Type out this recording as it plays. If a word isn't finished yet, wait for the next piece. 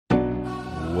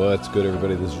What's good,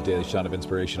 everybody? This is your Daily Shot of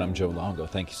Inspiration. I'm Joe Longo.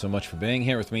 Thank you so much for being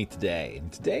here with me today.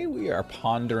 And today we are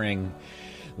pondering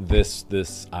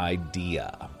this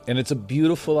idea. And it's a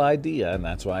beautiful idea, and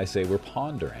that's why I say we're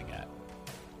pondering it.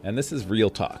 And this is real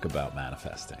talk about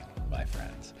manifesting, my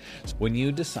friends. So when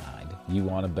you decide you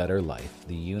want a better life,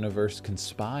 the universe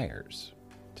conspires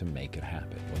to make it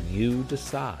happen. When you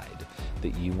decide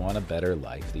that you want a better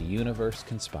life, the universe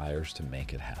conspires to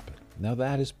make it happen. Now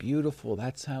that is beautiful.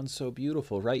 That sounds so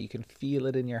beautiful, right? You can feel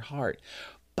it in your heart.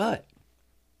 But,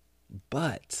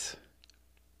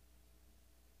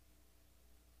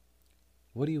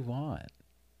 what do you want?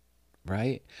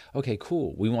 Right? Okay,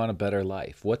 cool. We want a better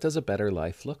life. What does a better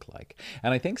life look like?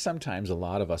 And I think sometimes a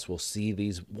lot of us will see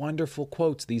these wonderful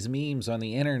quotes, these memes on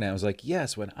the internet. I was like,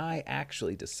 yes, when I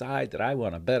actually decide that I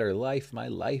want a better life, my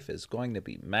life is going to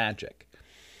be magic.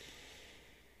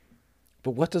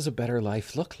 But what does a better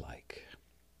life look like?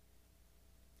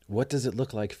 What does it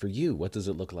look like for you? What does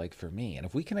it look like for me? And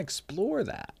if we can explore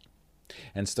that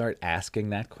and start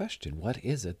asking that question, what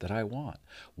is it that I want?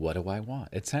 What do I want?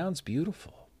 It sounds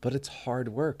beautiful, but it's hard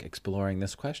work exploring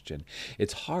this question.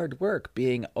 It's hard work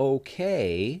being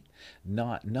okay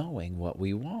not knowing what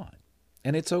we want.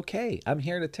 And it's okay. I'm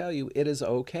here to tell you it is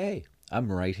okay.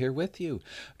 I'm right here with you,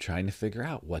 trying to figure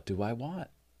out, what do I want?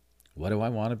 What do I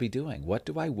want to be doing? What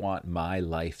do I want my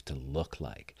life to look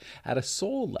like at a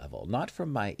soul level, not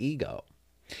from my ego?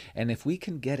 And if we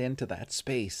can get into that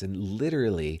space and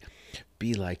literally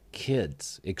be like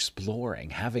kids, exploring,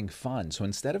 having fun. So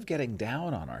instead of getting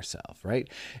down on ourselves, right?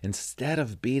 Instead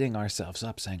of beating ourselves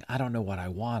up saying, I don't know what I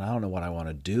want. I don't know what I want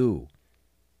to do.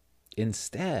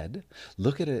 Instead,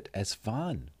 look at it as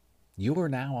fun. You are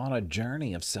now on a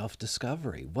journey of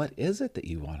self-discovery. What is it that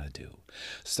you want to do?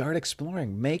 Start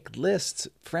exploring. Make lists.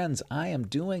 Friends, I am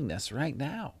doing this right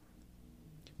now.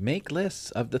 Make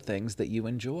lists of the things that you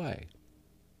enjoy.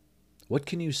 What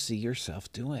can you see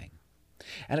yourself doing?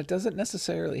 And it doesn't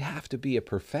necessarily have to be a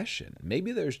profession.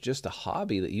 Maybe there's just a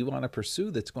hobby that you want to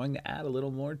pursue that's going to add a little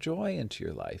more joy into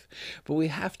your life. But we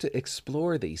have to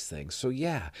explore these things. So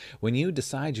yeah, when you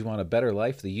decide you want a better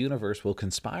life, the universe will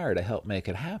conspire to help make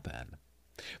it happen.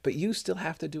 But you still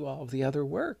have to do all of the other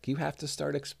work. You have to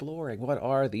start exploring, what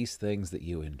are these things that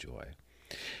you enjoy?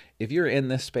 If you're in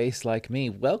this space like me,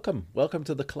 welcome. Welcome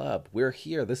to the club. We're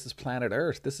here. This is planet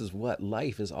Earth. This is what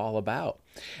life is all about.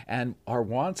 And our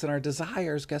wants and our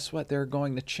desires, guess what? They're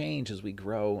going to change as we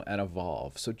grow and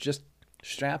evolve. So just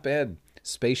strap in.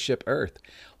 Spaceship Earth.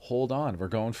 Hold on. We're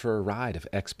going for a ride of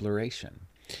exploration.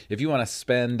 If you want to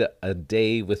spend a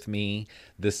day with me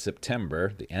this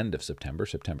September, the end of September,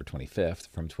 September 25th,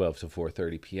 from 12 to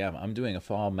 4:30 p.m., I'm doing a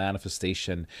fall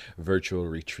manifestation virtual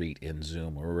retreat in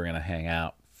Zoom where we're going to hang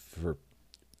out for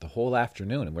the whole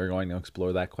afternoon, and we're going to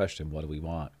explore that question. What do we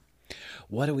want?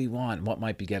 What do we want? What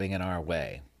might be getting in our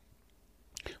way?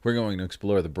 We're going to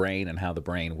explore the brain and how the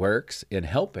brain works in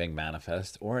helping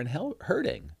manifest or in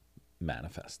hurting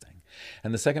manifesting.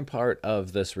 And the second part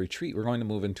of this retreat, we're going to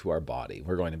move into our body.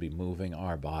 We're going to be moving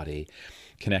our body,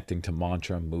 connecting to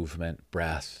mantra, movement,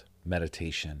 breath,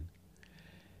 meditation,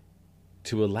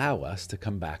 to allow us to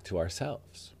come back to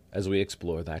ourselves as we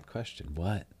explore that question.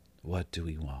 What do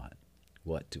we want?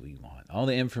 What do we want? All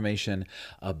the information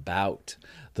about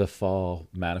the fall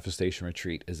manifestation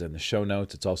retreat is in the show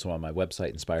notes. It's also on my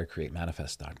website,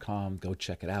 inspirecreatemanifest.com. Go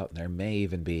check it out. And there may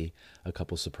even be a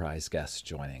couple surprise guests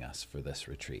joining us for this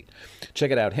retreat. Check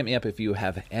it out. Hit me up if you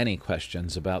have any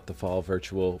questions about the fall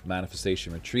virtual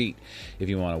manifestation retreat. If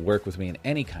you want to work with me in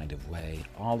any kind of way,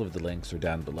 all of the links are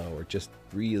down below, or just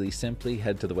really simply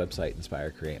head to the website,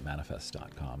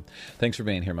 inspirecreatemanifest.com. Thanks for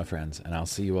being here, my friends, and I'll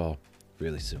see you all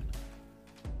really soon.